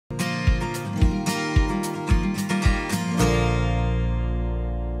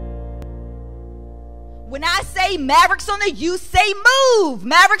say Mavericks on the, you say move.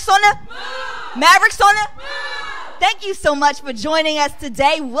 Mavericks on the, move. Mavericks on the, move. Thank you so much for joining us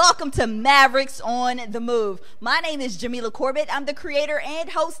today. Welcome to Mavericks on the Move. My name is Jamilah Corbitt. I'm the creator and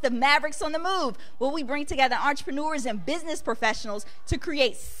host of Mavericks on the Move, where we bring together entrepreneurs and business professionals to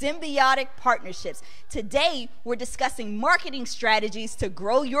create symbiotic partnerships. Today, we're discussing marketing strategies to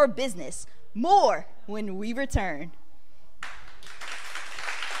grow your business. More when we return.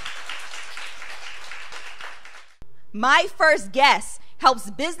 My first guest helps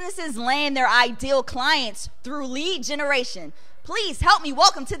businesses land their ideal clients through lead generation. Please help me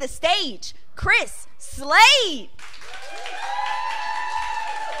welcome to the stage, Chris Slade.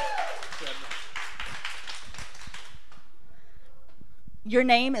 Your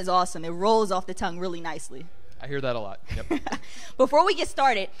name is awesome. It rolls off the tongue really nicely. I hear that a lot. Yep. Before we get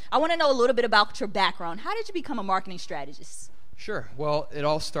started, I want to know a little bit about your background. How did you become a marketing strategist? Sure. Well, it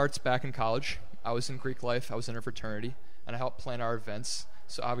all starts back in college. I was in Greek life. I was in a fraternity, and I helped plan our events.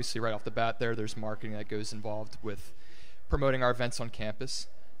 So obviously right off the bat there's marketing that goes involved with promoting our events on campus.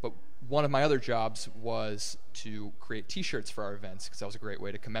 But one of my other jobs was to create T-shirts for our events, because that was a great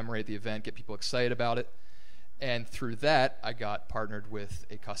way to commemorate the event, get people excited about it. And through that, I got partnered with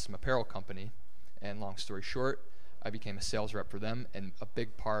a custom apparel company. And long story short, I became a sales rep for them. And a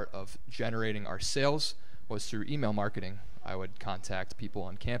big part of generating our sales was through email marketing. I would contact people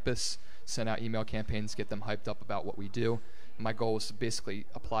on campus, send out email campaigns, get them hyped up about what we do. My goal was to basically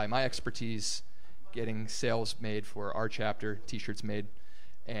apply my expertise, getting sales made for our chapter, T-shirts made,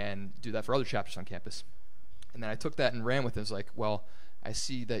 and do that for other chapters on campus. And then I took that and ran with it. I was like, well, I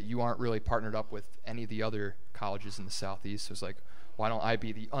see that you aren't really partnered up with any of the other colleges in the Southeast. So I was like, why don't I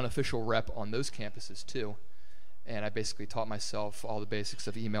be the unofficial rep on those campuses too? And I basically taught myself all the basics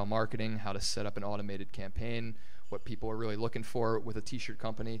of email marketing, how to set up an automated campaign, what people are really looking for with a T-shirt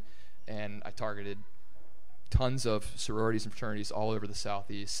company. And I targeted tons of sororities and fraternities all over the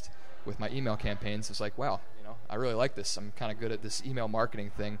Southeast with my email campaigns. It's like, wow, I really like this. I'm kind of good at this email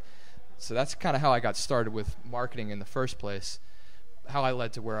marketing thing. So that's kind of how I got started with marketing in the first place. How I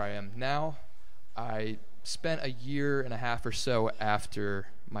led to where I am now, I spent a year and a half or so after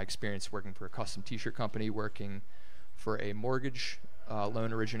my experience working for a custom T-shirt company, working for a mortgage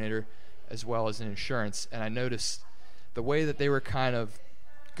loan originator, as well as an insurance. And I noticed the way that they were kind of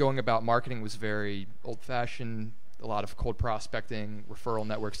going about marketing was very old-fashioned, a lot of cold prospecting, referral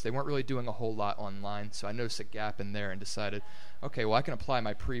networks. They weren't really doing a whole lot online, so I noticed a gap in there and decided, okay, well, I can apply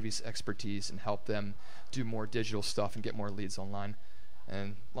my previous expertise and help them do more digital stuff and get more leads online.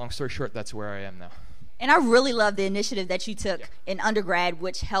 And long story short, that's where I am now. And I really love the initiative that you took in undergrad,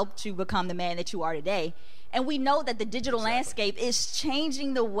 which helped you become the man that you are today. And we know that the digital landscape is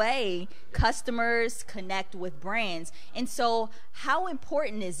changing the way customers connect with brands. And so how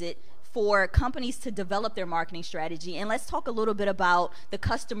important is it for companies to develop their marketing strategy? And let's talk a little bit about the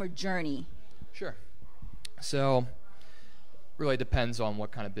customer journey. Sure. So really depends on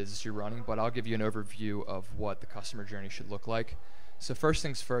what kind of business you're running, but I'll give you an overview of what the customer journey should look like. So first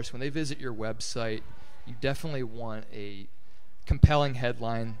things first, when they visit your website, you definitely want a compelling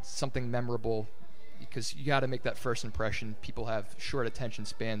headline, something memorable, because you got to make that first impression. People have short attention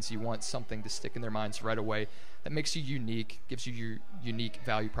spans. You want something to stick in their minds right away that makes you unique, gives you your unique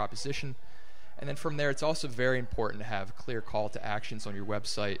value proposition. And then from there, it's also very important to have clear call to actions on your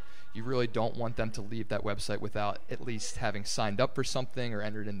website. You really don't want them to leave that website without at least having signed up for something or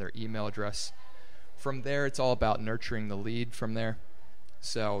entered in their email address. From there, it's all about nurturing the lead from there.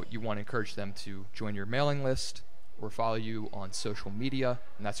 So you want to encourage them to join your mailing list or follow you on social media,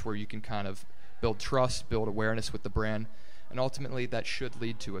 and that's where you can kind of build trust, build awareness with the brand, and ultimately that should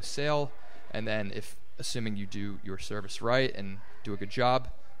lead to a sale. And then if, assuming you do your service right and do a good job,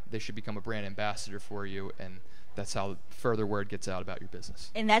 they should become a brand ambassador for you, and that's how further word gets out about your business.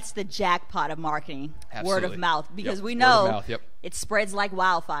 And that's the jackpot of marketing. Absolutely. Word of mouth, because we know mouth, it spreads like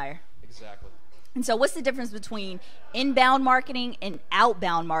wildfire. Exactly. And so what's the difference between inbound marketing and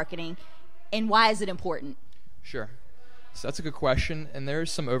outbound marketing, and why is it important? Sure. So that's a good question, and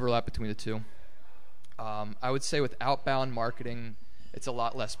there's some overlap between the two. I would say with outbound marketing, it's a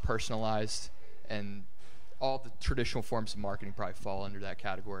lot less personalized, and all the traditional forms of marketing probably fall under that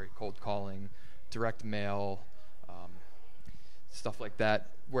category: cold calling, direct mail, stuff like that.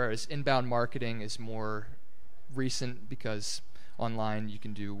 Whereas inbound marketing is more recent, because online you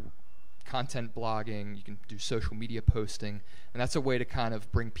can do content blogging, you can do social media posting, and that's a way to kind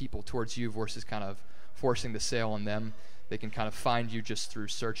of bring people towards you versus kind of forcing the sale on them. They can kind of find you just through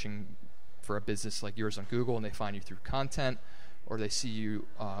searching for a business like yours on Google, and they find you through content, or they see you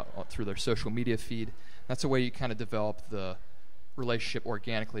through their social media feed. That's a way you kind of develop the relationship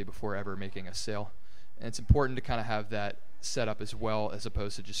organically before ever making a sale. And it's important to kind of have that set up as well, as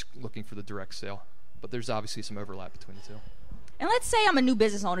opposed to just looking for the direct sale. But there's obviously some overlap between the two. And let's say I'm a new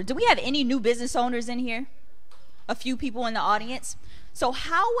business owner. Do we have any new business owners in here? A few people in the audience. So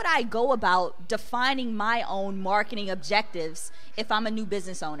how would I go about defining my own marketing objectives if I'm a new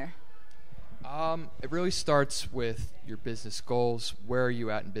business owner? It really starts with your business goals. Where are you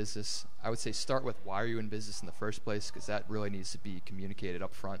at in business? I would say start with why are you in business in the first place, because that really needs to be communicated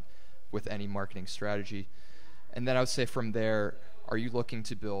up front with any marketing strategy. And then I would say from there, are you looking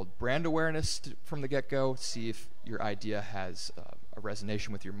to build brand awareness from the get-go, see if your idea has a resonation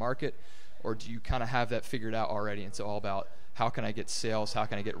with your market, or do you kind of have that figured out already? It's all about how can I get sales, how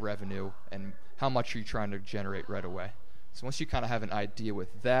can I get revenue, and how much are you trying to generate right away? So once you kind of have an idea with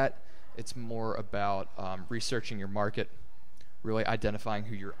that, it's more about researching your market, really identifying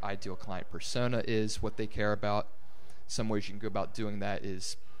who your ideal client persona is, what they care about. Some ways you can go about doing that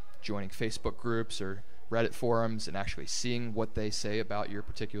is joining Facebook groups or Reddit forums and actually seeing what they say about your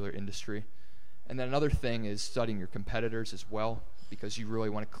particular industry. And then another thing is studying your competitors as well, because you really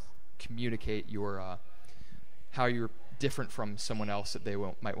want to communicate your how you're different from someone else that they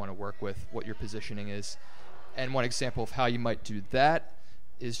might want to work with, what your positioning is. And one example of how you might do that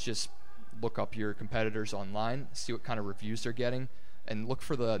is just look up your competitors online, see what kind of reviews they're getting, and look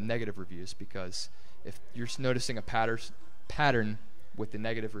for the negative reviews, because if you're noticing a pattern with the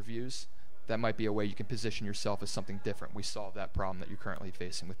negative reviews, that might be a way you can position yourself as something different. We solve that problem that you're currently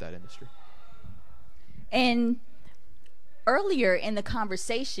facing with that industry. And earlier in the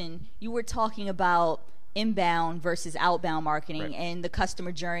conversation, you were talking about inbound versus outbound marketing, right, and the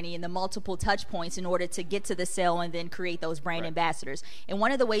customer journey and the multiple touch points in order to get to the sale and then create those brand ambassadors. And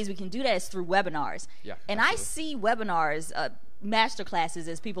one of the ways we can do that is through webinars. Yeah, and absolutely. I see webinars, masterclasses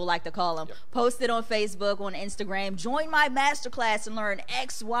as people like to call them, yep, posted on Facebook, on Instagram. Join my masterclass and learn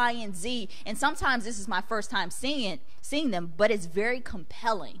X, Y, and Z. And sometimes this is my first time seeing them, but it's very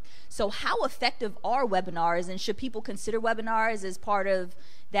compelling. So how effective are webinars, and should people consider webinars as part of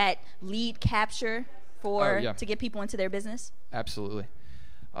that lead capture to get people into their business? Absolutely.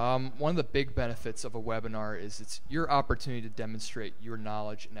 One of the big benefits of a webinar is it's your opportunity to demonstrate your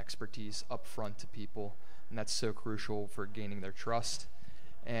knowledge and expertise up front to people, and that's so crucial for gaining their trust.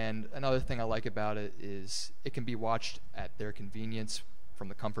 And another thing I like about it is it can be watched at their convenience from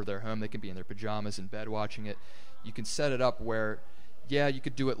the comfort of their home. They can be in their pajamas in bed watching it. You can set it up where, you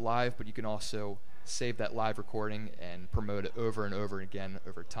could do it live, but you can also save that live recording and promote it over and over again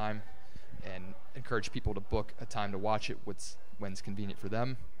over time, and encourage people to book a time to watch it when's convenient for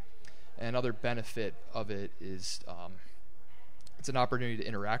them. And another benefit of it is it's an opportunity to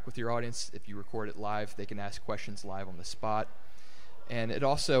interact with your audience. If you record it live, they can ask questions live on the spot. And it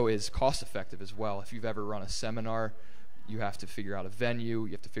also is cost effective as well. If you've ever run a seminar, you have to figure out a venue,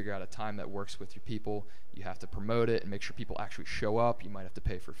 you have to figure out a time that works with your people, you have to promote it and make sure people actually show up, you might have to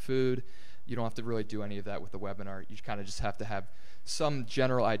pay for food. You don't have to really do any of that with the webinar. You kind of just have to have some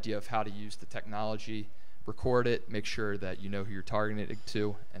general idea of how to use the technology, record it, make sure that you know who you're targeting it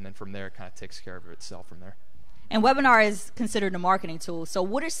to, and then from there it kind of takes care of itself from there. And webinar is considered a marketing tool. So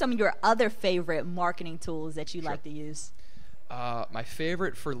what are some of your other favorite marketing tools that you like to use? My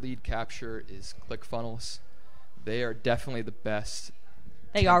favorite for lead capture is ClickFunnels. They are definitely the best.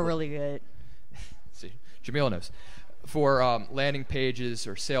 They are really good. See, Jamilah knows. For landing pages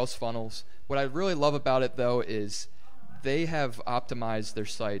or sales funnels, what I really love about it, though, is they have optimized their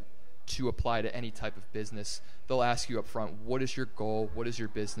site to apply to any type of business. They'll ask you up front, what is your goal, what is your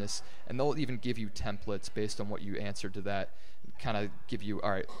business, and they'll even give you templates based on what you answered to that, kind of give you,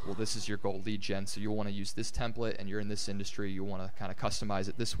 all right, well, this is your goal, lead gen, so you'll want to use this template, and you're in this industry, you'll want to kind of customize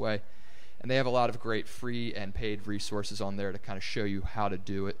it this way. And they have a lot of great free and paid resources on there to kind of show you how to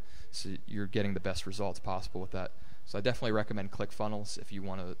do it, so you're getting the best results possible with that. So I definitely recommend ClickFunnels if you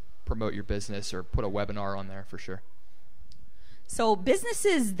want to promote your business or put a webinar on there for sure. So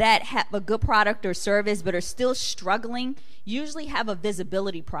businesses that have a good product or service but are still struggling usually have a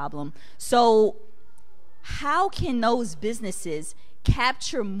visibility problem. So how can those businesses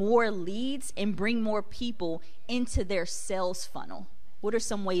capture more leads and bring more people into their sales funnel? What are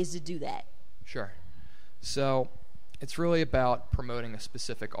some ways to do that? Sure. So it's really about promoting a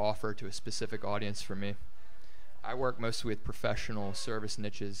specific offer to a specific audience for me. I work mostly with professional service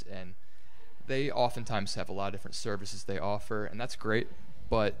niches, and they oftentimes have a lot of different services they offer, and that's great,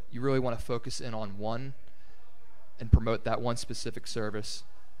 but you really want to focus in on one and promote that one specific service,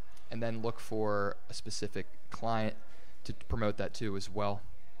 and then look for a specific client to promote that to as well.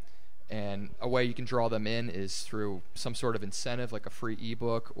 And a way you can draw them in is through some sort of incentive, like a free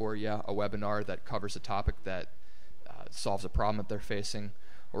ebook or a webinar that covers a topic that solves a problem that they're facing,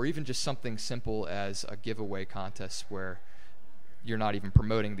 or even just something simple as a giveaway contest where you're not even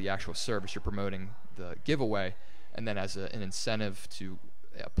promoting the actual service, you're promoting the giveaway, and then as an incentive to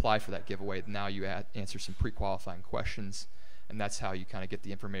apply for that giveaway, now you answer some pre-qualifying questions, and that's how you kind of get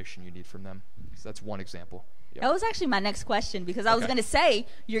the information you need from them. So that's one example. Yep. That was actually my next question, because I was going to say,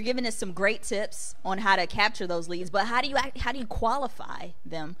 you're giving us some great tips on how to capture those leads, but how do you qualify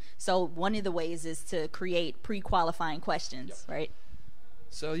them? So one of the ways is to create pre-qualifying questions, right?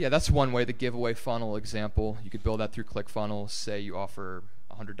 So yeah, that's one way. The giveaway funnel example, you could build that through ClickFunnels. Say you offer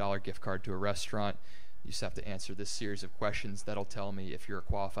a $100 gift card to a restaurant. You just have to answer this series of questions that'll tell me if you're a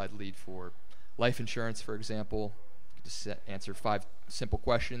qualified lead for life insurance, for example. You just answer 5 simple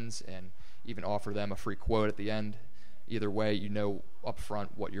questions and even offer them a free quote at the end. Either way, you know up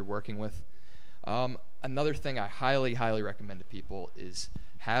front what you're working with. Another thing I highly, highly recommend to people is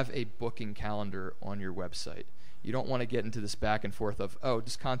have a booking calendar on your website. You don't want to get into this back and forth of, oh,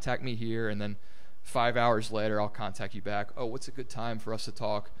 just contact me here, and then 5 hours later I'll contact you back. Oh, what's a good time for us to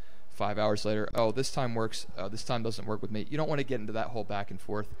talk? 5 hours later, oh, this time works, this time doesn't work with me. You don't want to get into that whole back and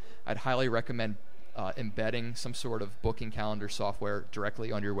forth. I'd highly recommend embedding some sort of booking calendar software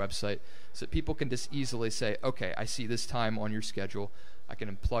directly on your website so that people can just easily say, okay, I see this time on your schedule. I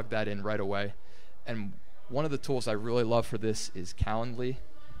can plug that in right away. And one of the tools I really love for this is Calendly.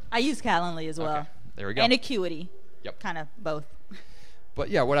 I use Calendly as well. Okay, there we go. And Acuity. Yep. Kind of both. But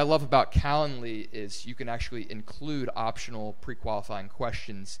yeah, what I love about Calendly is you can actually include optional pre-qualifying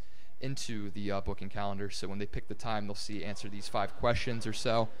questions into the booking calendar. So when they pick the time, they'll see answer these 5 questions or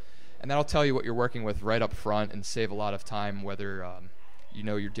so. And that'll tell you what you're working with right up front and save a lot of time whether you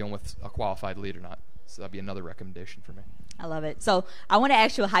know you're dealing with a qualified lead or not. So that'd be another recommendation for me. I love it. So I want to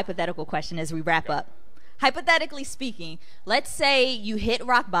ask you a hypothetical question as we wrap up. Hypothetically speaking, let's say you hit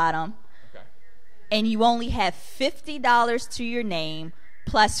rock bottom and you only have $50 to your name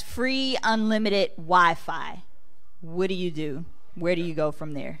plus free unlimited Wi-Fi. What do you do? Where do you go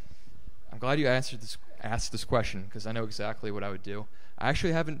from there? I'm glad you asked this question because I know exactly what I would do. I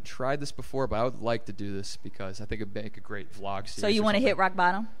actually haven't tried this before, but I would like to do this because I think it'd make a great vlog series. So you want to hit rock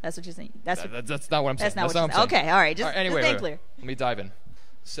bottom? That's what you're saying? That's not what I'm saying. That's not what I'm saying. Okay, all right. Just anyway, stay clear. Let me dive in.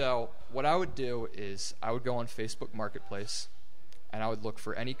 So what I would do is I would go on Facebook Marketplace, and I would look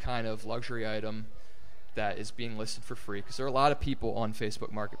for any kind of luxury item that is being listed for free, because there are a lot of people on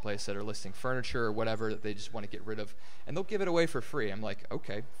Facebook Marketplace that are listing furniture or whatever that they just want to get rid of, and they'll give it away for free. I'm like,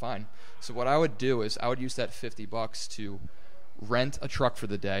 okay, fine. So what I would do is I would use that $50 to rent a truck for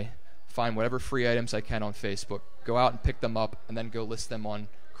the day, find whatever free items I can on Facebook, go out and pick them up, and then go list them on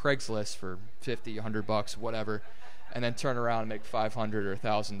Craigslist for $50, $100, whatever, and then turn around and make $500 or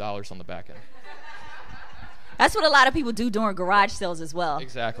 $1,000 on the back end. That's what a lot of people do during garage sales as well.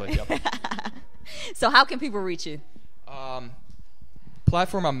 Exactly. Yep. So how can people reach you?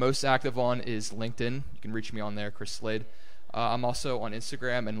 Platform I'm most active on is LinkedIn. You can reach me on there, Chris Slade. I'm also on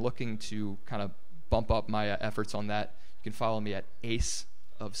Instagram and looking to kind of bump up my efforts on that. You can follow me at Ace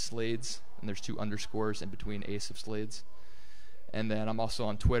of Slades, and there's 2 underscores in between Ace of Slades. And then I'm also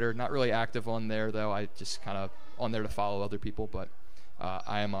on Twitter. Not really active on there, though. I just kind of on there to follow other people, but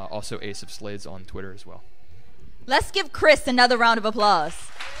I am also Ace of Slades on Twitter as well. Let's give Chris another round of applause.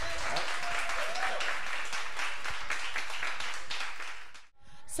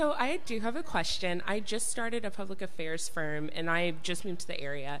 So I do have a question. I just started a public affairs firm, and I just moved to the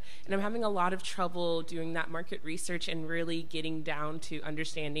area, and I'm having a lot of trouble doing that market research and really getting down to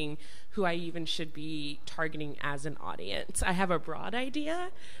understanding who I even should be targeting as an audience. I have a broad idea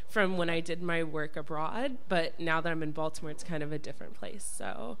from when I did my work abroad, but now that I'm in Baltimore, it's kind of a different place.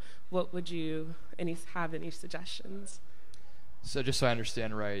 So what would you have any suggestions? So just so I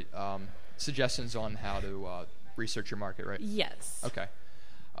understand right, suggestions on how to research your market, right? Yes. Okay.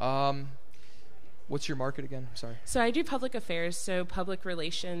 What's your market again? Sorry. So I do public affairs, so public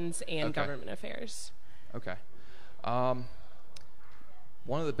relations and government affairs. Okay. One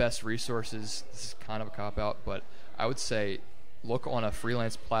of the best resources, this is kind of a cop-out, but I would say look on a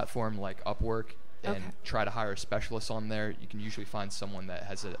freelance platform like Upwork and try to hire a specialist on there. You can usually find someone that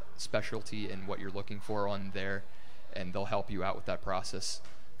has a specialty in what you're looking for on there, and they'll help you out with that process.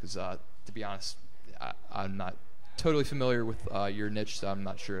 Because to be honest, I'm not totally familiar with your niche, so I'm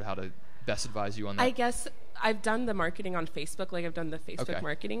not sure how to best advise you on that. I guess I've done the marketing on Facebook, like I've done the Facebook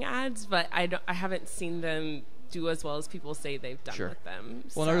marketing ads, but I haven't seen them do as well as people say they've done with them.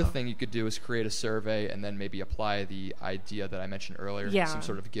 Well, another thing you could do is create a survey and then maybe apply the idea that I mentioned earlier, some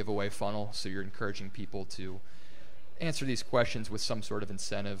sort of giveaway funnel, so you're encouraging people to answer these questions with some sort of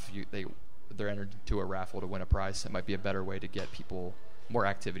incentive. They're entered into a raffle to win a prize. That might be a better way to get people more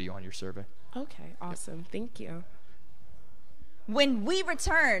activity on your survey. Okay, awesome. Yep. Thank you. When we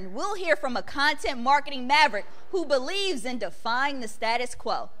return, we'll hear from a content marketing maverick who believes in defying the status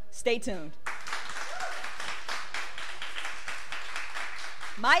quo. Stay tuned.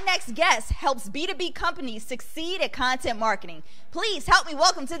 My next guest helps B2B companies succeed at content marketing. Please help me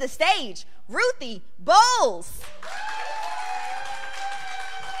welcome to the stage, Ruthie Bowles.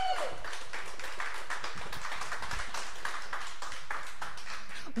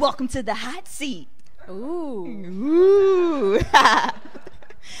 Welcome to the hot seat. Ooh.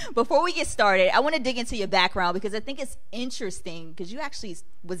 Before we get started, I want to dig into your background because I think it's interesting because you actually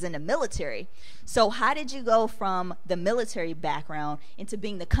was in the military. So how did you go from the military background into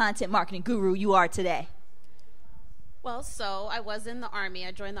being the content marketing guru you are today? Well, so I was in the Army.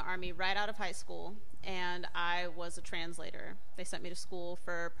 I joined the Army right out of high school, and I was a translator. They sent me to school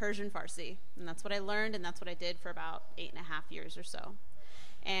for Persian Farsi, and that's what I learned, and that's what I did for about 8.5 years or so.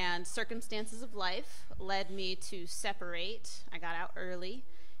 And circumstances of life led me to separate. I got out early,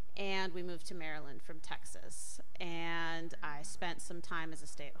 and we moved to Maryland from Texas. And I spent some time as a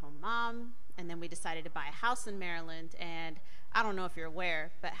stay-at-home mom, and then we decided to buy a house in Maryland. And I don't know if you're aware,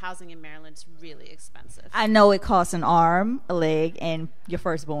 but housing in Maryland is really expensive. I know it costs an arm, a leg, and your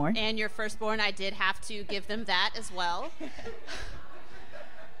firstborn. And your firstborn, I did have to give them that as well.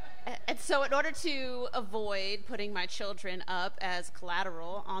 And so in order to avoid putting my children up as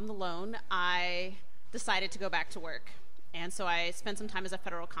collateral on the loan, I decided to go back to work. And so I spent some time as a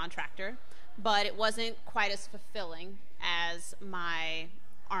federal contractor, but it wasn't quite as fulfilling as my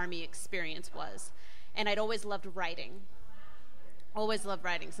Army experience was. And I'd always loved writing. Always loved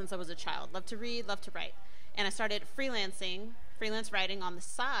writing since I was a child. Loved to read, loved to write. And I started freelance writing on the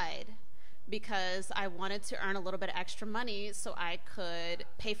side, because I wanted to earn a little bit of extra money so I could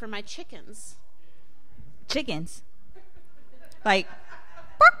pay for my chickens. Chickens? Like,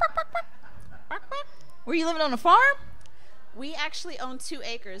 bark, bark, bark, bark. Bark, bark. Were you living on a farm? We actually own 2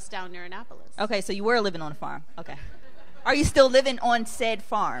 acres down near Annapolis. Okay, so you were living on a farm. Okay. Are you still living on said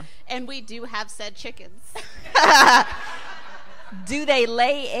farm? And we do have said chickens. Do they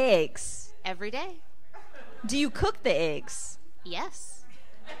lay eggs? Every day. Do you cook the eggs? Yes.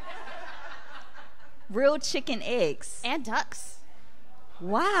 Real chicken eggs. And ducks.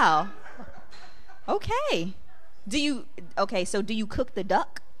 Wow. Okay. So do you cook the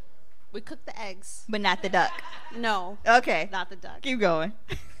duck? We cook the eggs. But not the duck? No. Okay. Not the duck. Keep going.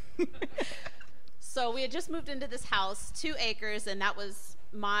 So we had just moved into this house, 2 acres, and that was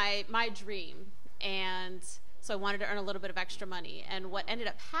my dream. And so I wanted to earn a little bit of extra money. And what ended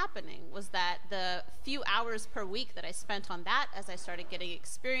up happening was that the few hours per week that I spent on that, as I started getting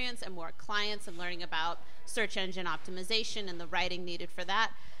experience and more clients and learning about search engine optimization and the writing needed for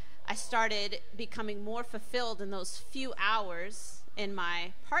that, I started becoming more fulfilled in those few hours in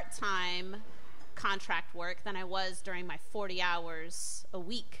my part-time contract work than I was during my 40 hours a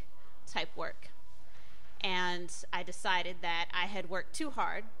week type work. And I decided that I had worked too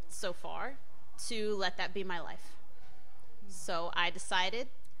hard so far to let that be my life. So I decided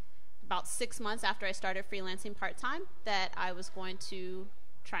about 6 months after I started freelancing part-time that I was going to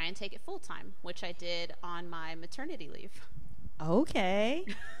try and take it full-time, which I did on my maternity leave. Okay.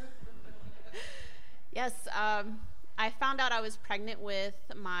 Yes, I found out I was pregnant with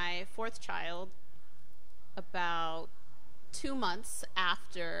my 4th child about 2 months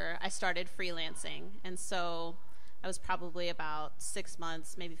after I started freelancing. And so I was probably about 6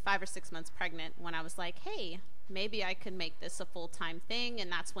 months, maybe 5 or 6 months pregnant when I was like, hey, maybe I could make this a full-time thing.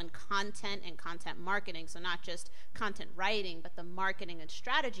 And that's when content and content marketing, so not just content writing, but the marketing and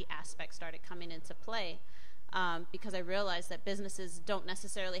strategy aspect started coming into play, because I realized that businesses don't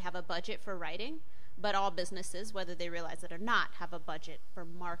necessarily have a budget for writing, but all businesses, whether they realize it or not, have a budget for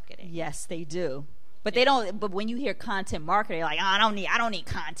marketing. Yes, they do. But they don't. But when you hear content marketing, you're like, oh, I don't need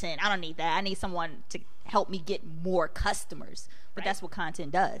content. I don't need that. I need someone to help me get more customers. But that's what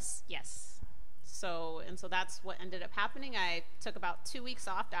content does. Yes. So that's what ended up happening. I took about 2 weeks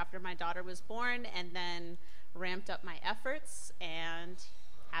off after my daughter was born, and then ramped up my efforts, and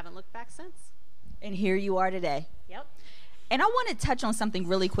haven't looked back since. And here you are today. Yep. And I want to touch on something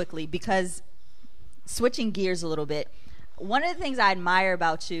really quickly, because switching gears a little bit, one of the things I admire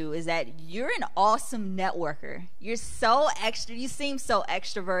about you is that you're an awesome networker. You're so extra. You seem so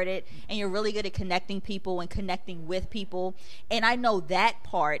extroverted, and you're really good at connecting people and connecting with people. And I know that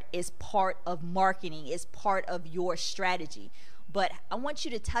part is part of marketing, is part of your strategy. But I want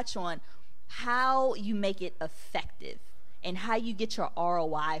you to touch on how you make it effective and how you get your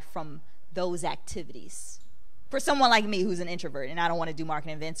ROI from those activities. For someone like me who's an introvert and I don't want to do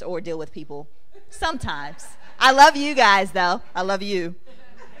marketing events or deal with people sometimes. I love you guys, though. I love you.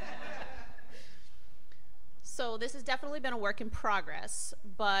 So this has definitely been a work in progress,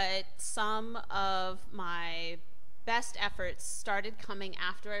 but some of my best efforts started coming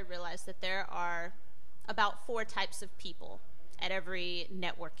after I realized that there are about 4 types of people at every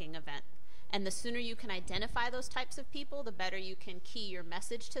networking event. And the sooner you can identify those types of people, the better you can key your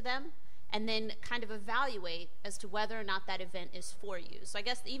message to them and then kind of evaluate as to whether or not that event is for you. So I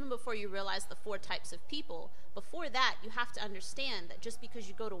guess even before you realize the 4 types of people, before that you have to understand that just because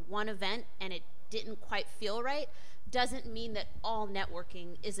you go to one event and it didn't quite feel right doesn't mean that all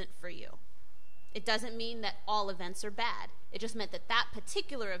networking isn't for you. It doesn't mean that all events are bad. It just meant that that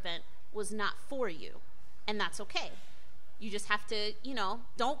particular event was not for you, and that's okay. You just have to,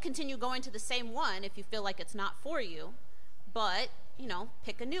 don't continue going to the same one if you feel like it's not for you, but,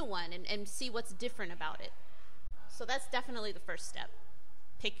 pick a new one and see what's different about it. So that's definitely the first step.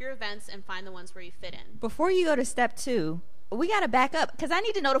 Pick your events and find the ones where you fit in. Before you go to step 2, we got to back up because I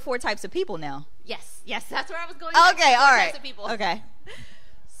need to know the 4 types of people now. Yes, that's where I was going. Okay, all right. Types of people. Okay.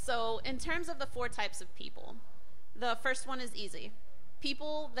 So in terms of the 4 types of people, the first one is easy.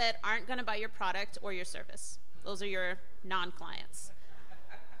 People that aren't going to buy your product or your service. Those are your non-clients.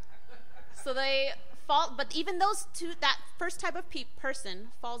 So they fall, but even those two, that first type of person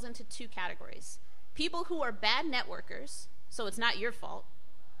falls into 2 categories. People who are bad networkers, so it's not your fault,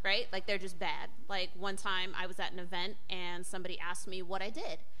 right? Like they're just bad. Like one time I was at an event and somebody asked me what I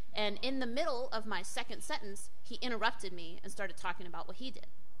did. And in the middle of my second sentence, he interrupted me and started talking about what he did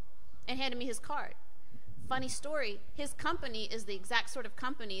and handed me his card. Funny story, his company is the exact sort of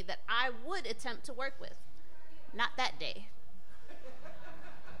company that I would attempt to work with. Not that day.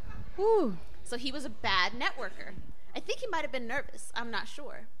 Whew. So he was a bad networker. I think he might have been nervous. I'm not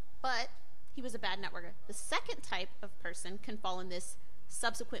sure. But he was a bad networker. The second type of person can fall in this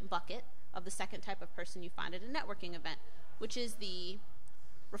subsequent bucket of the second type of person you find at a networking event, which is the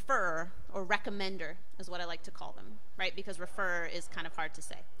referrer or recommender is what I like to call them, right? Because referrer is kind of hard to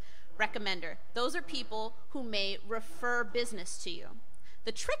say. Recommender. Those are people who may refer business to you.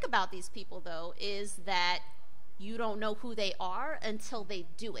 The trick about these people, though, is that you don't know who they are until they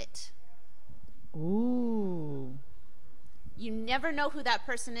do it. Ooh. You never know who that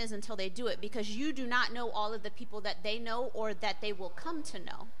person is until they do it because you do not know all of the people that they know or that they will come to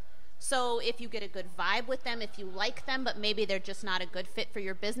know. So if you get a good vibe with them, if you like them, but maybe they're just not a good fit for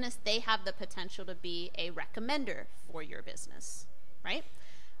your business, they have the potential to be a recommender for your business, right?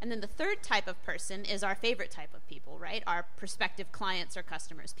 And then the third type of person is our favorite type of people, right? Our prospective clients or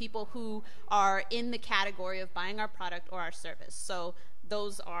customers, people who are in the category of buying our product or our service. So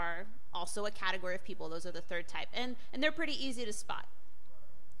those are also a category of people. Those are the third type. And they're pretty easy to spot.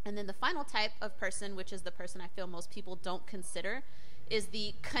 And then the final type of person, which is the person I feel most people don't consider, is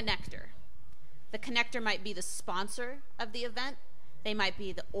the connector. The connector might be the sponsor of the event. They might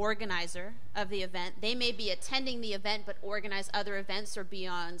be the organizer of the event. They may be attending the event but organize other events or be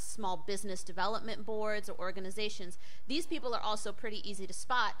on small business development boards or organizations. These people are also pretty easy to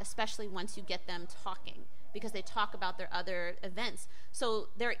spot, especially once you get them talking, because they talk about their other events. So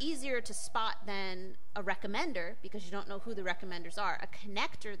they're easier to spot than a recommender because you don't know who the recommenders are. A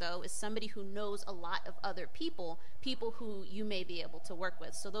connector, though, is somebody who knows a lot of other people, people who you may be able to work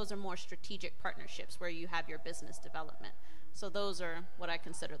with. So those are more strategic partnerships where you have your business development. So those are what I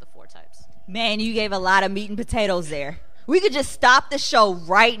consider the 4 types. Man, you gave a lot of meat and potatoes there. We could just stop the show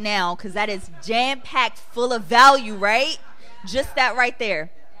right now because that is jam-packed full of value, right? Just that right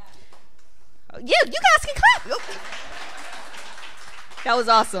there. Yeah, you guys can clap. That was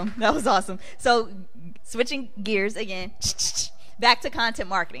awesome. That was awesome. So switching gears again, back to content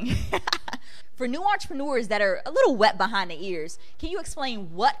marketing. For new entrepreneurs that are a little wet behind the ears, can you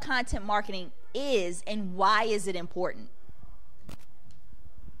explain what content marketing is and why is it important?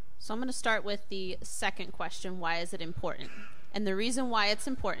 So I'm going to start with the second question, why is it important? And the reason why it's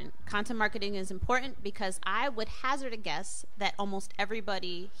important, content marketing is important because I would hazard a guess that almost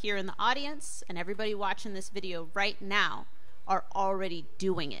everybody here in the audience and everybody watching this video right now are already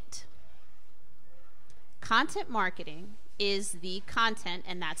doing it. Content marketing is the content,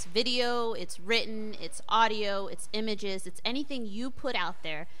 and that's video, it's written, it's audio, it's images, it's anything you put out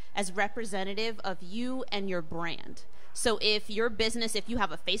there as representative of you and your brand. So if your business, if you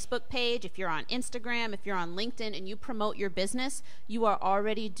have a Facebook page, if you're on Instagram, if you're on LinkedIn and you promote your business, you are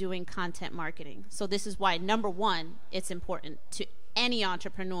already doing content marketing. So this is why, number one, it's important to any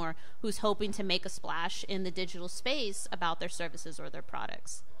entrepreneur who's hoping to make a splash in the digital space about their services or their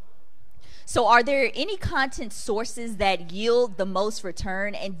products. So are there any content sources that yield the most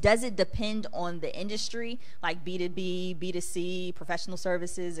return, and does it depend on the industry, like B2B, B2C, professional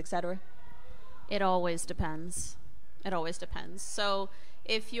services, etc.? It always depends. It always depends. So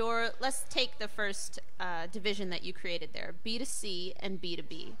let's take the first division that you created there, B2C and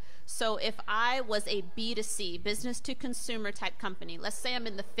B2B. So if I was a B2C, business to consumer type company, let's say I'm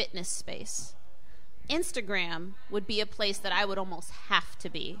in the fitness space, Instagram would be a place that I would almost have to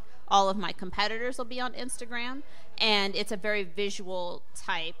be. All of my competitors will be on Instagram, and it's a very visual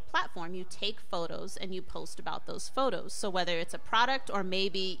type platform. You take photos and you post about those photos. So whether it's a product or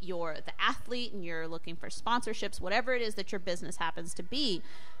maybe you're the athlete and you're looking for sponsorships, whatever it is that your business happens to be,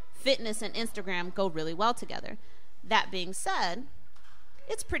 fitness and Instagram go really well together. That being said,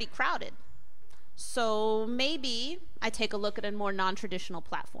 it's pretty crowded. So maybe I take a look at a more non-traditional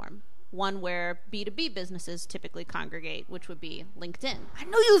platform, one where B2B businesses typically congregate, which would be LinkedIn. I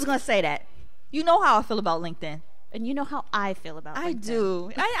knew you was going to say that. You know how I feel about LinkedIn. And you know how I feel about LinkedIn. I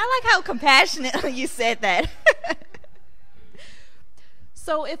do. I like how compassionate you said that.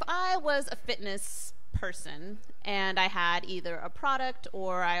 So if I was a fitness person and I had either a product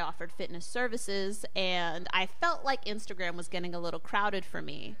or I offered fitness services and I felt like Instagram was getting a little crowded for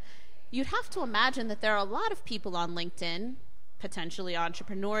me, you'd have to imagine that there are a lot of people on LinkedIn, potentially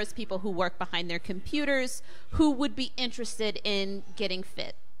entrepreneurs, people who work behind their computers, who would be interested in getting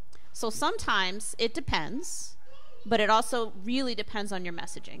fit. So sometimes it depends, but it also really depends on your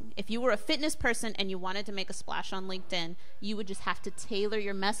messaging. If you were a fitness person and you wanted to make a splash on LinkedIn, you would just have to tailor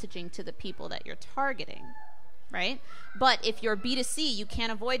your messaging to the people that you're targeting, right? But if you're B2C, you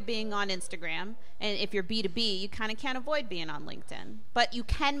can't avoid being on Instagram. And if you're B2B, you kind of can't avoid being on LinkedIn. But you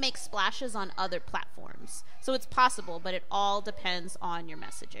can make splashes on other platforms. So it's possible, but it all depends on your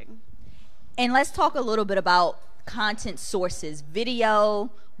messaging. And let's talk a little bit about content sources, video,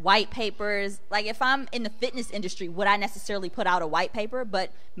 white papers. Like if I'm in the fitness industry, would I necessarily put out a white paper?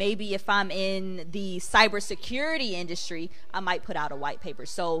 But maybe if I'm in the cybersecurity industry, I might put out a white paper.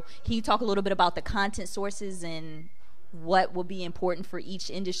 So can you talk a little bit about the content sources and what will be important for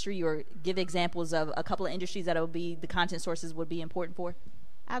each industry, or give examples of a couple of industries that will be the content sources would be important for?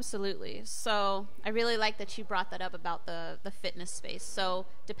 Absolutely. So I really like that you brought that up about the fitness space. So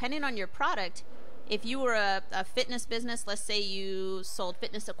depending on your product, if you were a fitness business, let's say you sold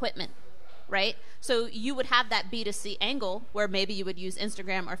fitness equipment, right? So you would have that B2C angle where maybe you would use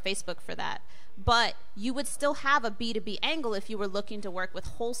Instagram or Facebook for that. But you would still have a B2B angle if you were looking to work with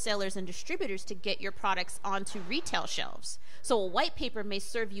wholesalers and distributors to get your products onto retail shelves. So a white paper may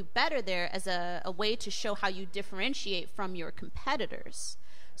serve you better there as a way to show how you differentiate from your competitors.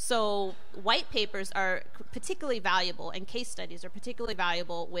 So white papers are particularly valuable, and case studies are particularly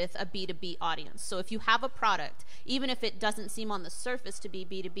valuable with a B2B audience. So if you have a product, even if it doesn't seem on the surface to be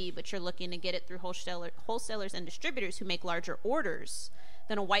B2B, but you're looking to get it through wholesalers and distributors who make larger orders,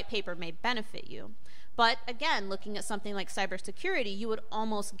 then a white paper may benefit you. But again, looking at something like cybersecurity, you would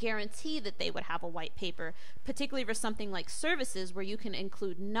almost guarantee that they would have a white paper, particularly for something like services where you can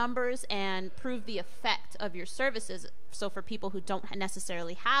include numbers and prove the effect of your services. So for people who don't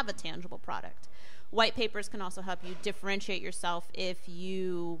necessarily have a tangible product, white papers can also help you differentiate yourself. If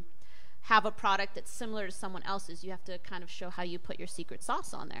you have a product that's similar to someone else's, you have to kind of show how you put your secret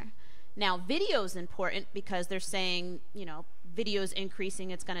sauce on there. Now, video is important because they're saying, video is increasing.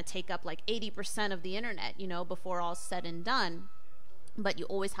 It's going to take up like 80% of the internet, before all's said and done. But you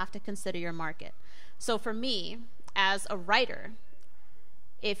always have to consider your market. So for me, as a writer,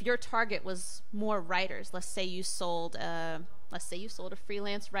 if your target was more writers, let's say you sold a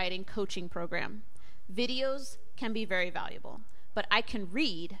freelance writing coaching program, videos can be very valuable. But I can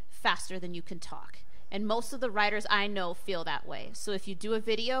read faster than you can talk. And most of the writers I know feel that way. So if you do a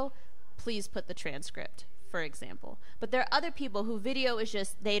video, please put the transcript, for example. But there are other people who video is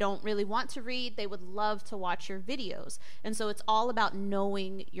just, they don't really want to read. They would love to watch your videos. And so it's all about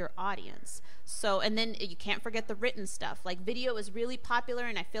knowing your audience. So, and then you can't forget the written stuff. Like video is really popular,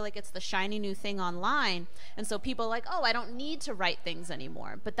 and I feel like it's the shiny new thing online. And so people are like, oh, I don't need to write things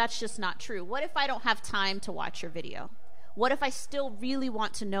anymore. But that's just not true. What if I don't have time to watch your video? What if I still really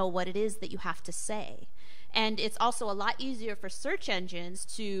want to know what it is that you have to say? And it's also a lot easier for search engines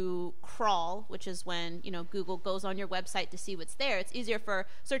to crawl, which is when, Google goes on your website to see what's there. It's easier for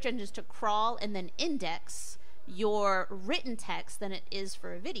search engines to crawl and then index your written text than it is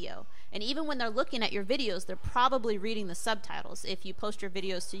for a video. And even when they're looking at your videos, they're probably reading the subtitles. If you post your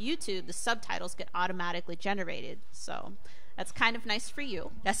videos to YouTube, the subtitles get automatically generated. So that's kind of nice for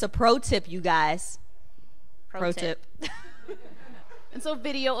you. That's a pro tip, you guys. Pro tip. And so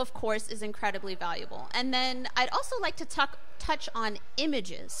video, of course, is incredibly valuable. And then I'd also like to touch on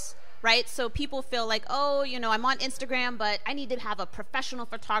images, right? So people feel like, oh, I'm on Instagram, but I need to have a professional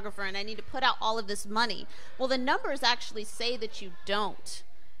photographer and I need to put out all of this money. Well, the numbers actually say that you don't.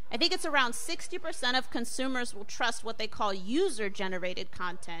 I think it's around 60% of consumers will trust what they call user-generated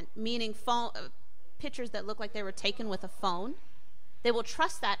content, meaning pictures that look like they were taken with a phone. They will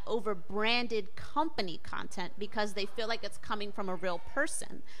trust that over branded company content because they feel like it's coming from a real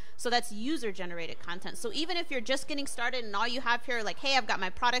person. So that's user-generated content. So even if you're just getting started and all you have here, like, hey, I've got my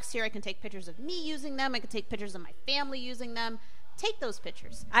products here, I can take pictures of me using them, I can take pictures of my family using them, take those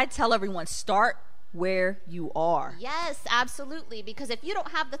pictures. I tell everyone, start where you are. Yes, absolutely. Because if you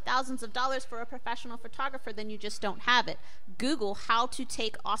don't have the thousands of dollars for a professional photographer, then you just don't have it. Google how to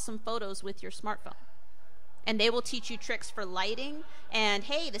take awesome photos with your smartphone. And they will teach you tricks for lighting. And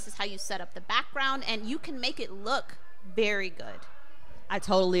hey, this is how you set up the background. And you can make it look very good. I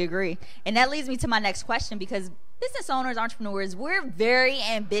totally agree. And that leads me to my next question, because business owners, entrepreneurs, we're very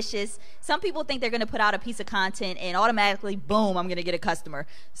ambitious. Some people think they're going to put out a piece of content and automatically, boom, I'm going to get a customer.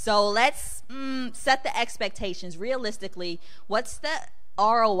 So let's set the expectations. Realistically, what's the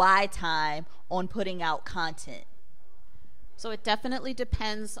ROI time on putting out content? So it definitely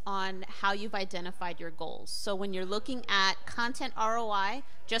depends on how you've identified your goals. So when you're looking at content ROI,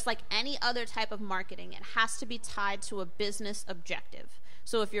 just like any other type of marketing, it has to be tied to a business objective.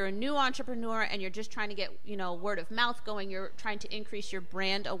 So if you're a new entrepreneur and you're just trying to get, word of mouth going, you're trying to increase your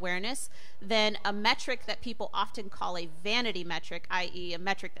brand awareness, then a metric that people often call a vanity metric, i.e. a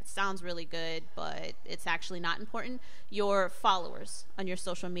metric that sounds really good, but it's actually not important, your followers on your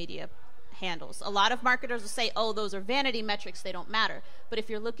social media handles. A lot of marketers will say, oh, those are vanity metrics, they don't matter. But if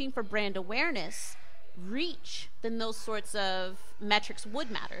you're looking for brand awareness, reach, then those sorts of metrics would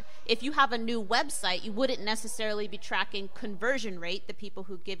matter. If you have a new website, you wouldn't necessarily be tracking conversion rate, the people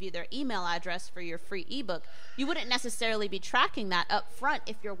who give you their email address for your free ebook. You wouldn't necessarily be tracking that up front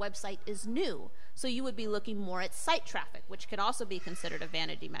if your website is new. So you would be looking more at site traffic, which could also be considered a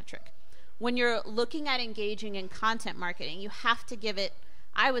vanity metric. When you're looking at engaging in content marketing, you have to give it,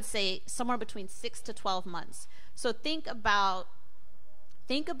 I would say, somewhere between 6 to 12 months. So think about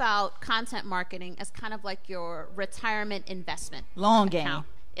content marketing as kind of like your retirement investment. Long game. Account.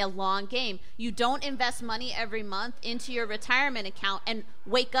 A long game. You don't invest money every month into your retirement account and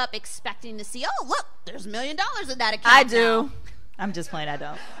wake up expecting to see, oh, look, there's $1 million in that account. I do. Now. I'm just playing, I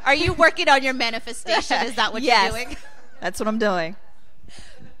don't. Are you working on your manifestation? Is that what you're doing? That's what I'm doing.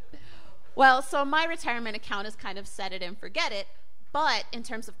 Well, so my retirement account is kind of set it and forget it. But in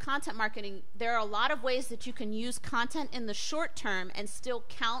terms of content marketing, there are a lot of ways that you can use content in the short term and still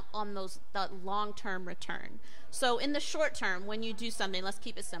count on the long-term return. So in the short term, when you do something, let's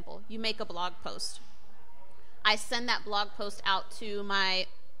keep it simple. You make a blog post. I send that blog post out to my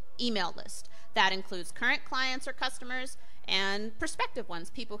email list. That includes current clients or customers and prospective ones,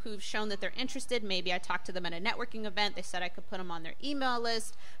 people who've shown that they're interested. Maybe I talked to them at a networking event. They said I could put them on their email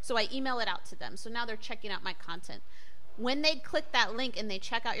list. So I email it out to them. So now they're checking out my content. When they click that link and they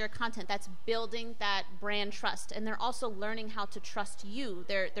check out your content, that's building that brand trust. And they're also learning how to trust you.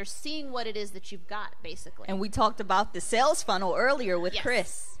 They're seeing what it is that you've got, basically. And we talked about the sales funnel earlier with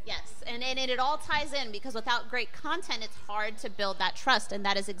Chris. Yes, and it all ties in, because without great content, it's hard to build that trust. And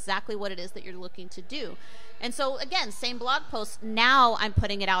that is exactly what it is that you're looking to do. And so, again, same blog post. Now I'm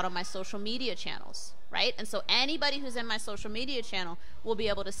putting it out on my social media channels, right? And so anybody who's in my social media channel will be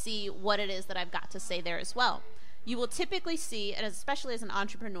able to see what it is that I've got to say there as well. You will typically see, and especially as an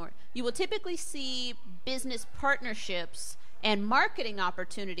entrepreneur, you will typically see business partnerships and marketing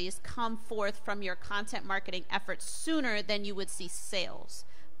opportunities come forth from your content marketing efforts sooner than you would see sales.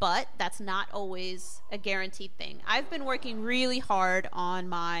 But that's not always a guaranteed thing. I've been working really hard on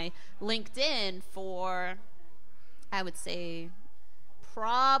my LinkedIn for, I would say,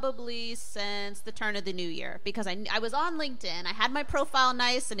 probably since the turn of the new year, because I was on LinkedIn. I had my profile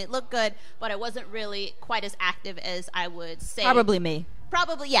nice and it looked good, but I wasn't really quite as active as I would say. Probably me.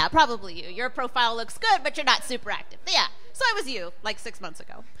 Probably you. Your profile looks good, but you're not super active. Yeah, so I was you like 6 months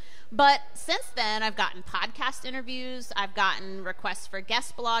ago. But since then, I've gotten podcast interviews. I've gotten requests for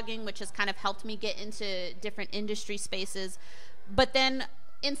guest blogging, which has kind of helped me get into different industry spaces. But then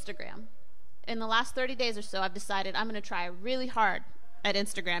Instagram. In the last 30 days or so, I've decided I'm going to try really hard at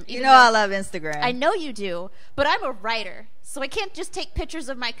Instagram. You know I love Instagram. I know you do, but I'm a writer, so I can't just take pictures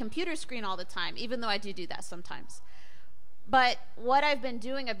of my computer screen all the time, even though I do that sometimes. But what I've been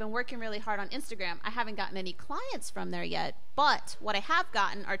doing, I've been working really hard on Instagram. I haven't gotten any clients from there yet, but what I have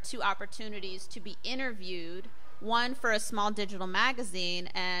gotten are 2 opportunities to be interviewed, one for a small digital magazine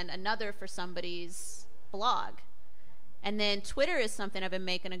and another for somebody's blog. And then Twitter is something I've been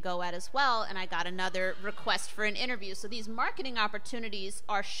making a go at as well, and I got another request for an interview. So these marketing opportunities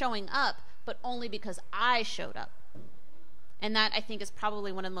are showing up, but only because I showed up. And that, I think, is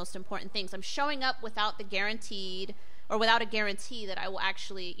probably one of the most important things. I'm showing up without the guaranteed, or without a guarantee that I will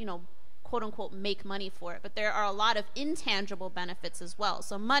actually, quote unquote, make money for it. But there are a lot of intangible benefits as well.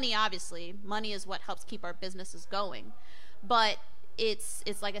 So money, obviously, money is what helps keep our businesses going. But it's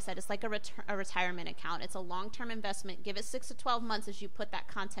like I said, it's like a retirement account. It's a long-term investment. Give it 6 to 12 months as you put that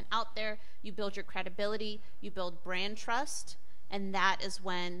content out there. You build your credibility. You build brand trust. And that is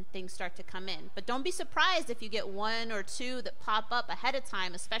when things start to come in. But don't be surprised if you get 1 or 2 that pop up ahead of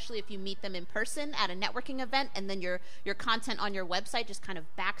time, especially if you meet them in person at a networking event, and then your content on your website just kind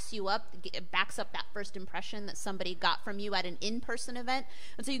of backs you up, it backs up that first impression that somebody got from you at an in-person event.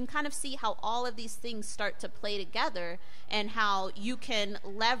 And so you can kind of see how all of these things start to play together, and how you can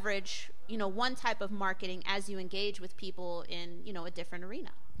leverage, one type of marketing as you engage with people in, a different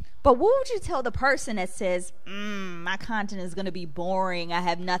arena. But what would you tell the person that says, my content is going to be boring, I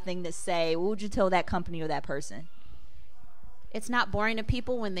have nothing to say? What would you tell that company or that person? It's not boring to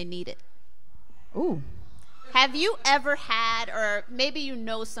people when they need it. Ooh. Have you ever had, or maybe you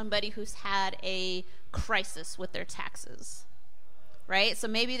know somebody who's had a crisis with their taxes, right? So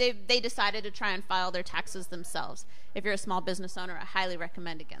maybe they decided to try and file their taxes themselves. If you're a small business owner, I highly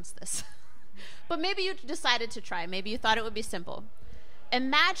recommend against this. But maybe you decided to try. Maybe you thought it would be simple.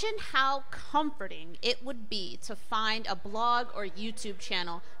 Imagine how comforting it would be to find a blog or YouTube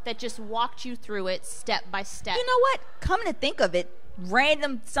channel that just walked you through it step by step. You know what? Come to think of it,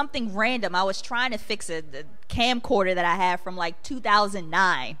 something random. I was trying to fix the camcorder that I have from like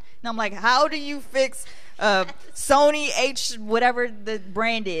 2009. And I'm like, how do you fix Sony H, whatever the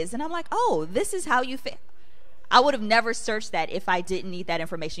brand is? And I'm like, oh, this is how you fix. I would have never searched that if I didn't need that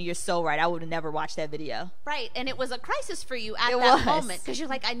information. You're so right. I would have never watched that video. Right. And it was a crisis for you at that moment, because you're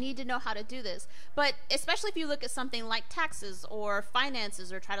like, I need to know how to do this. But especially if you look at something like taxes or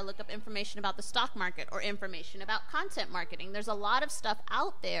finances, or try to look up information about the stock market or information about content marketing, there's a lot of stuff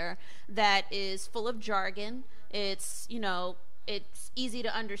out there that is full of jargon. It's, it's easy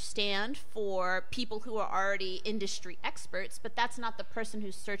to understand for people who are already industry experts, but that's not the person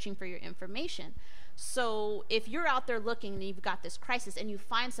who's searching for your information. So if you're out there looking and you've got this crisis, and you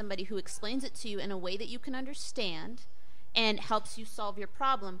find somebody who explains it to you in a way that you can understand and helps you solve your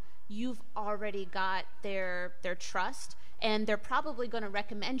problem, you've already got their trust, and they're probably going to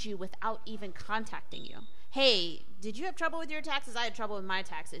recommend you without even contacting you. Hey, did you have trouble with your taxes? I had trouble with my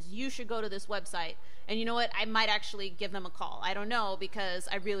taxes. You should go to this website. And you know what? I might actually give them a call. I don't know, because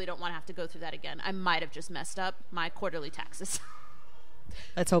I really don't want to have to go through that again. I might have just messed up my quarterly taxes.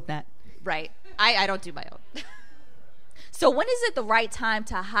 Let's hope not. Right. I don't do my own. So when is it the right time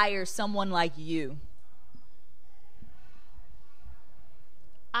to hire someone like you?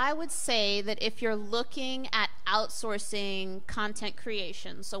 I would say that if you're looking at outsourcing content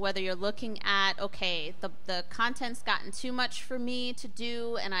creation, so whether you're looking at, okay, the content's gotten too much for me to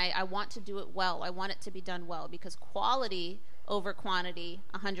do, and I want to do it well. I want it to be done well, because quality over quantity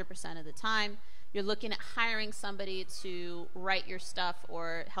 100% of the time. You're looking at hiring somebody to write your stuff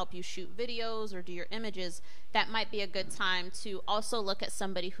or help you shoot videos or do your images, that might be a good time to also look at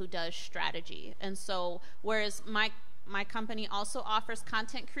somebody who does strategy. And so whereas my company also offers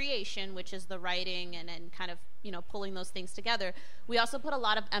content creation, which is the writing and kind of pulling those things together, we also put a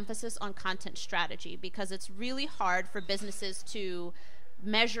lot of emphasis on content strategy, because it's really hard for businesses to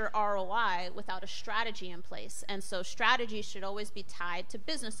measure ROI without a strategy in place. And so strategy should always be tied to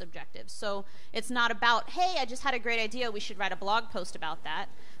business objectives. So it's not about, hey, I just had a great idea, we should write a blog post about that.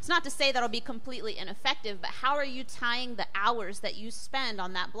 It's not to say that'll be completely ineffective, but how are you tying the hours that you spend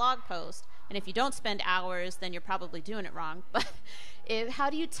on that blog post? And if you don't spend hours, then you're probably doing it wrong. But how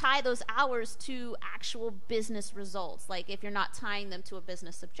do you tie those hours to actual business results? Like if you're not tying them to a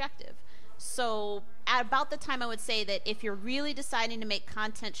business objective. So at about the time I would say that if you're really deciding to make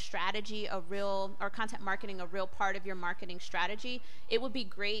content strategy or content marketing a real part of your marketing strategy, it would be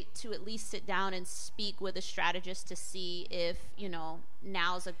great to at least sit down and speak with a strategist to see if,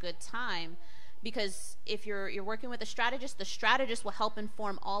 now's a good time. Because if you're working with a strategist, the strategist will help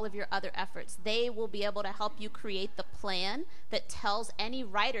inform all of your other efforts. They will be able to help you create the plan that tells any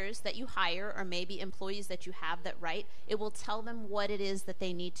writers that you hire, or maybe employees that you have that write, it will tell them what it is that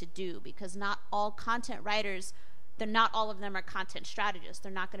they need to do. Because not all content writers, not all of them are content strategists.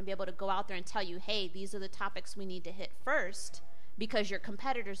 They're not going to be able to go out there and tell you, hey, these are the topics we need to hit first, because your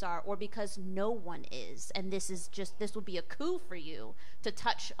competitors are, or because no one is, and this will be a coup for you to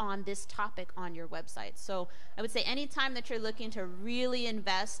touch on this topic on your website. So I would say anytime that you're looking to really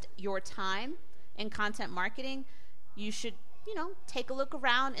invest your time in content marketing, you should take a look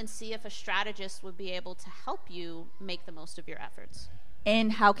around and see if a strategist would be able to help you make the most of your efforts.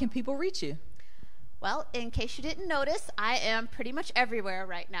 And how can people reach you? Well, in case you didn't notice, I am pretty much everywhere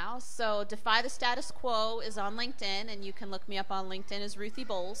right now. So Defy the Status Quo is on LinkedIn, and you can look me up on LinkedIn as Ruthie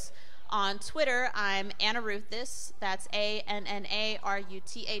Bowles. On Twitter, I'm Anna Ruthus. That's ANNARUTHUS.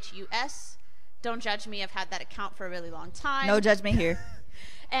 Don't judge me. I've had that account for a really long time. No judgment here.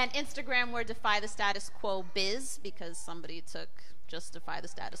 And Instagram, we're Defy the Status Quo Biz, because somebody took just Defy the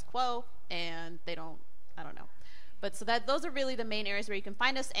Status Quo, and I don't know. But so those are really the main areas where you can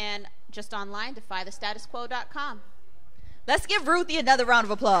find us, and just online, defythestatusquo.com. Let's give Ruthie another round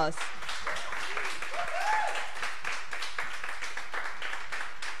of applause.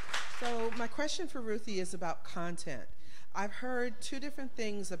 So my question for Ruthie is about content. I've heard two different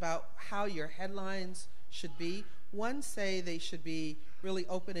things about how your headlines should be. One say they should be really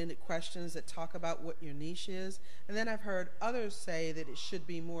open-ended questions that talk about what your niche is, and then I've heard others say that it should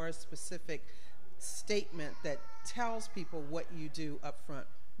be more a specific statement that tells people what you do up front.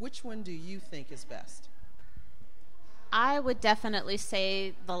 Which one do you think is best? I would definitely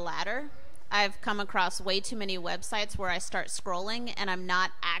say the latter. I've come across way too many websites where I start scrolling and I'm not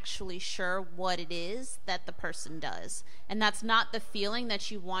actually sure what it is that the person does. And that's not the feeling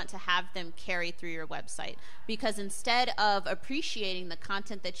that you want to have them carry through your website. Because instead of appreciating the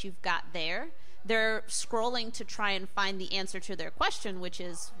content that you've got there, they're scrolling to try and find the answer to their question, which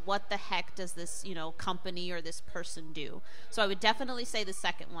is, what the heck does this, company or this person do? So I would definitely say the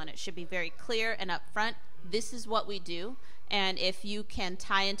second one. It should be very clear and upfront. This is what we do. And if you can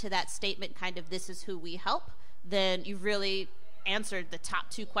tie into that statement kind of, this is who we help, then you've really answered the top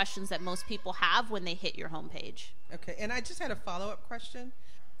two questions that most people have when they hit your homepage. Okay, and I just had a follow-up question.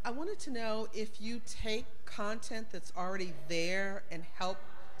 I wanted to know if you take content that's already there and help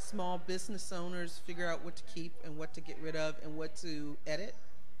small business owners figure out what to keep and what to get rid of and what to edit?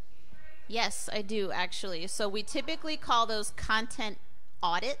 Yes, I do, actually. So we typically call those content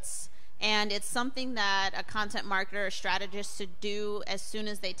audits, and it's something that a content marketer or strategist should do as soon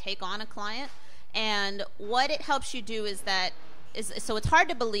as they take on a client. And what it helps you do is so it's hard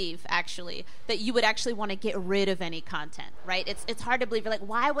to believe, actually, that you would actually want to get rid of any content, right? It's hard to believe. You're like,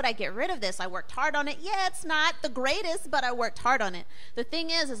 why would I get rid of this? I worked hard on it. Yeah, it's not the greatest, but I worked hard on it. The thing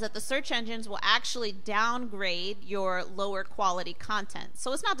is that the search engines will actually downgrade your lower quality content.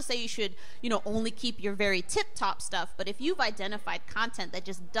 So it's not to say you should, only keep your very tip-top stuff, but if you've identified content that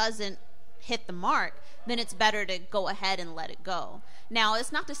just doesn't hit the mark, then it's better to go ahead and let it go. Now,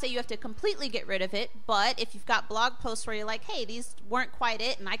 it's not to say you have to completely get rid of it, but if you've got blog posts where you're like, hey, these weren't quite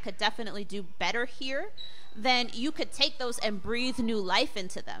it and I could definitely do better here, then you could take those and breathe new life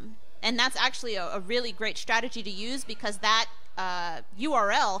into them. And that's actually a really great strategy to use, because that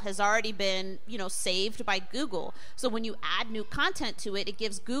URL has already been, saved by Google. So when you add new content to it, it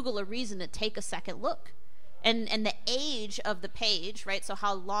gives Google a reason to take a second look. And the age of the page, right, so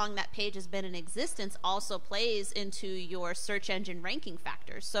how long that page has been in existence also plays into your search engine ranking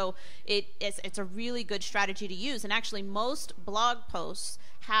factors. So it's a really good strategy to use. And actually, most blog posts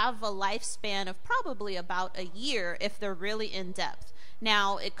have a lifespan of probably about a year if they're really in depth.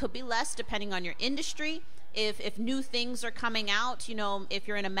 Now, it could be less depending on your industry. If new things are coming out, if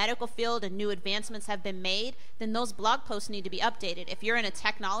you're in a medical field and new advancements have been made, then those blog posts need to be updated. If you're in a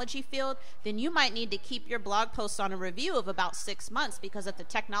technology field, then you might need to keep your blog posts on a review of about 6 months, because if the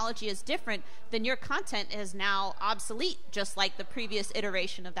technology is different, then your content is now obsolete, just like the previous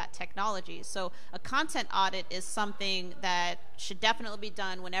iteration of that technology. So a content audit is something that should definitely be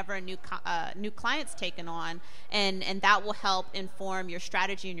done whenever a new client's taken on, and that will help inform your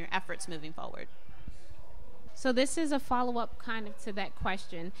strategy and your efforts moving forward. So this is a follow-up kind of to that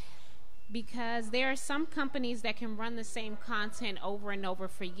question, because there are some companies that can run the same content over and over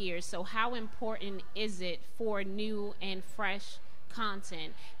for years. So how important is it for new and fresh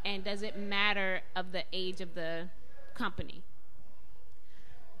content, and does it matter of the age of the company?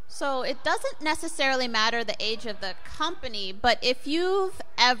 So it doesn't necessarily matter the age of the company, but if you've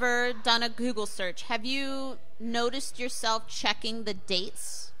ever done a Google search, have you noticed yourself checking the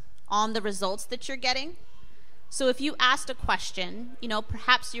dates on the results that you're getting? So if you asked a question,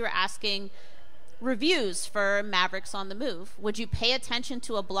 perhaps you were asking reviews for Mavericks on the Move. Would you pay attention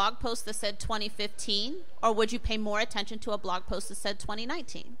to a blog post that said 2015, or would you pay more attention to a blog post that said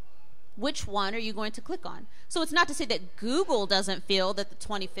 2019? Which one are you going to click on? So it's not to say that Google doesn't feel that the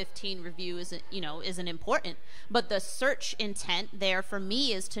 2015 review isn't important, but the search intent there for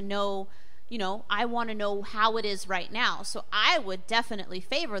me is to know, I want to know how it is right now. So I would definitely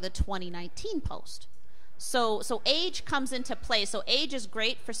favor the 2019 post. So age comes into play. So age is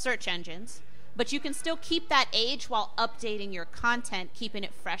great for search engines, but you can still keep that age while updating your content, keeping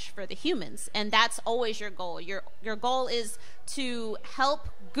it fresh for the humans. And that's always your goal. Your goal is to help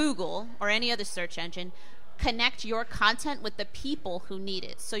Google or any other search engine, connect your content with the people who need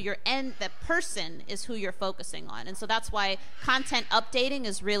it. So the person is who you're focusing on. And so that's why content updating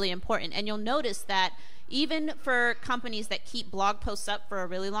is really important. And you'll notice that even for companies that keep blog posts up for a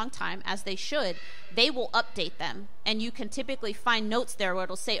really long time, as they should, they will update them. And you can typically find notes there where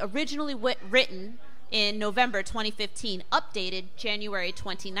it'll say originally written in November 2015, updated January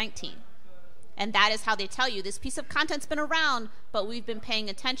 2019. And that is how they tell you this piece of content's been around, but we've been paying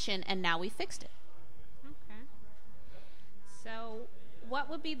attention and now we fixed it. Okay. So what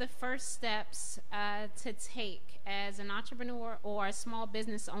would be the first steps to take as an entrepreneur or a small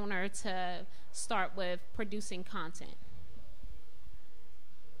business owner to start with producing content?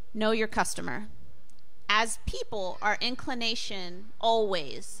 Know your customer. As people, our inclination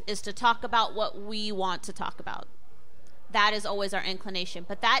always is to talk about what we want to talk about. That is always our inclination,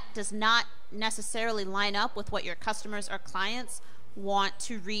 but that does not necessarily line up with what your customers or clients want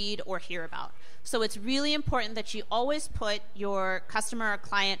to read or hear about. So it's really important that you always put your customer or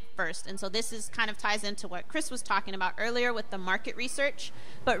client first. And so this is kind of ties into what Chris was talking about earlier with the market research,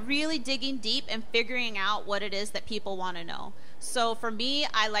 but really digging deep and figuring out what it is that people want to know. So for me,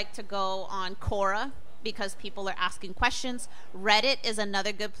 I like to go on Quora because people are asking questions. Reddit is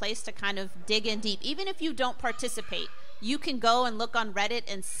another good place to kind of dig in deep. Even if you don't participate, you can go and look on Reddit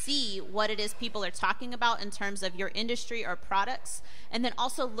and see what it is people are talking about in terms of your industry or products, and then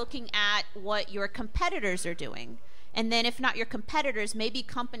also looking at what your competitors are doing. And then if not your competitors, maybe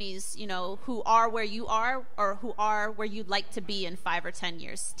companies, who are where you are or who are where you'd like to be in 5 or 10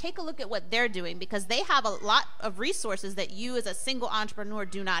 years. Take a look at what they're doing because they have a lot of resources that you as a single entrepreneur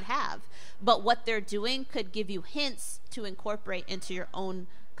do not have. But what they're doing could give you hints to incorporate into your own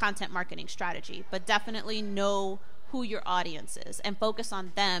content marketing strategy. But definitely know who your audience is and focus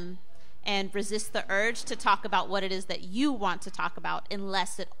on them and resist the urge to talk about what it is that you want to talk about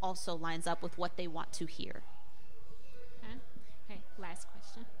unless it also lines up with what they want to hear. Okay, last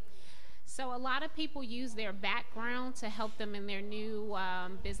question. So a lot of people use their background to help them in their new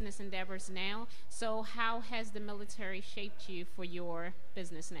business endeavors now. So how has the military shaped you for your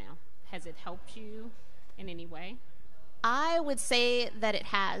business now? Has it helped you in any way? I would say that it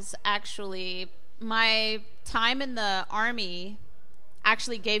has, actually. My time in the Army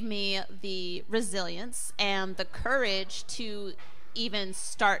actually gave me the resilience and the courage to even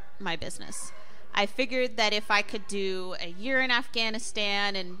start my business. I figured that if I could do a year in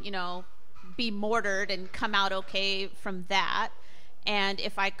Afghanistan and, be mortared and come out okay from that, and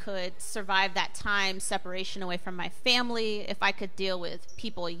if I could survive that time separation away from my family, if I could deal with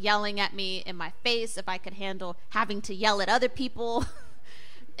people yelling at me in my face, if I could handle having to yell at other people,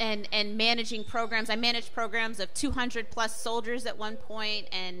 and managing programs. I managed programs of 200 plus soldiers at one point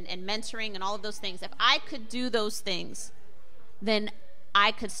and mentoring and all of those things. If I could do those things, then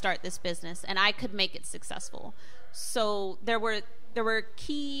I could start this business and I could make it successful. So there were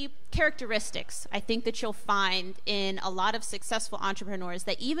key characteristics I think that you'll find in a lot of successful entrepreneurs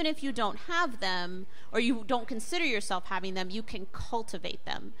that even if you don't have them or you don't consider yourself having them, you can cultivate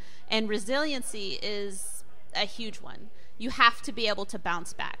them. And resiliency is a huge one. You have to be able to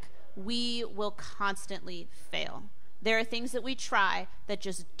bounce back. We will constantly fail. There are things that we try that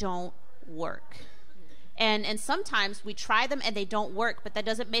just don't work. And sometimes we try them and they don't work, but that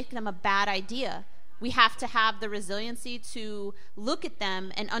doesn't make them a bad idea. We have to have the resiliency to look at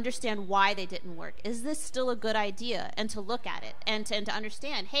them and understand why they didn't work. Is this still a good idea? And to look at it and to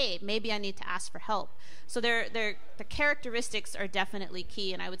understand, hey, maybe I need to ask for help. So the characteristics are definitely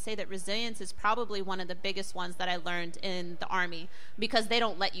key. And I would say that resilience is probably one of the biggest ones that I learned in the Army because they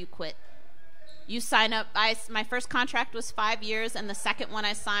don't let you quit. You sign up. My first contract was 5 years, and the second one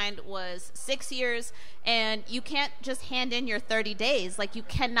I signed was 6 years. And you can't just hand in your 30 days. Like, you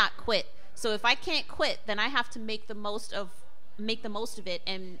cannot quit. So if I can't quit, then I have to make the most of it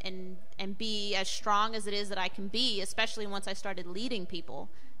and be as strong as it is that I can be, especially once I started leading people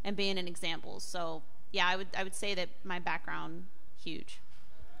and being an example. So yeah, I would say that my background, huge.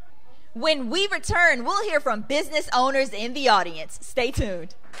 When we return, we'll hear from business owners in the audience. Stay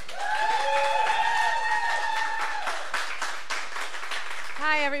tuned.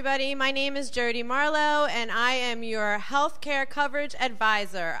 Hi, everybody. My name is Jody Marlowe, and I am your healthcare coverage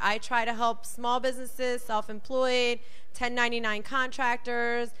advisor. I try to help small businesses, self-employed, 1099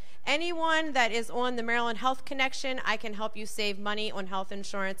 contractors, anyone that is on the Maryland Health Connection. I can help you save money on health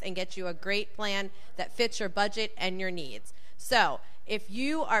insurance and get you a great plan that fits your budget and your needs. So if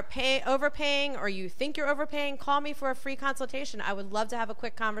you are overpaying or you think you're overpaying, call me for a free consultation. I would love to have a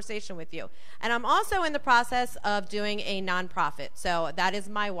quick conversation with you. And I'm also in the process of doing a nonprofit. So that is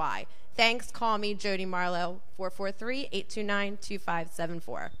my why. Thanks. Call me, Jody Marlowe,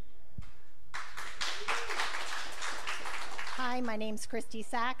 443-829-2574. Hi, my name's Christy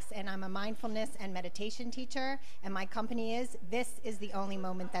Sachs, and I'm a mindfulness and meditation teacher, and my company is This Is the Only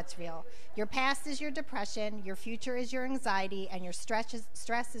Moment That's Real. Your past is your depression, your future is your anxiety, and your stress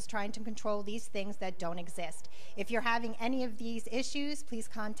is trying to control these things that don't exist. If you're having any of these issues, please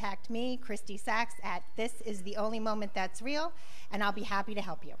contact me, Christy Sachs, at This Is the Only Moment That's Real, and I'll be happy to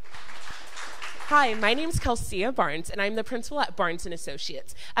help you. Hi, my name's Kelsia Barnes, and I'm the principal at Barnes &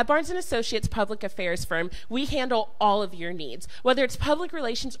 Associates. At Barnes & Associates public affairs firm, we handle all of your needs, whether it's public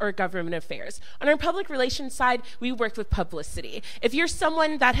relations or government affairs. On our public relations side, we work with publicity. If you're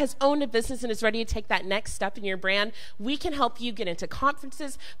someone that has owned a business and is ready to take that next step in your brand, we can help you get into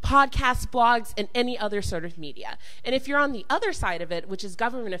conferences, podcasts, blogs, and any other sort of media. And if you're on the other side of it, which is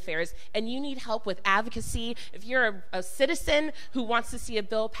government affairs, and you need help with advocacy, if you're a citizen who wants to see a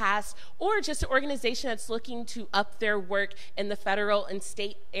bill passed, or just an organization that's looking to up their work in the federal and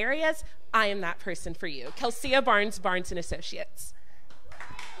state areas, I am that person for you. Kelsia Barnes, Barnes & Associates.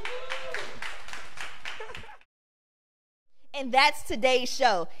 And that's today's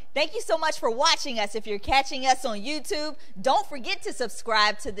show. Thank you so much for watching us. If you're catching us on YouTube, don't forget to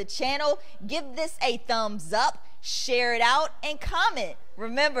subscribe to the channel, give this a thumbs up, share it out, and comment.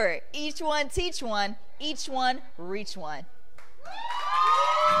 Remember, each one teach one, each one reach one.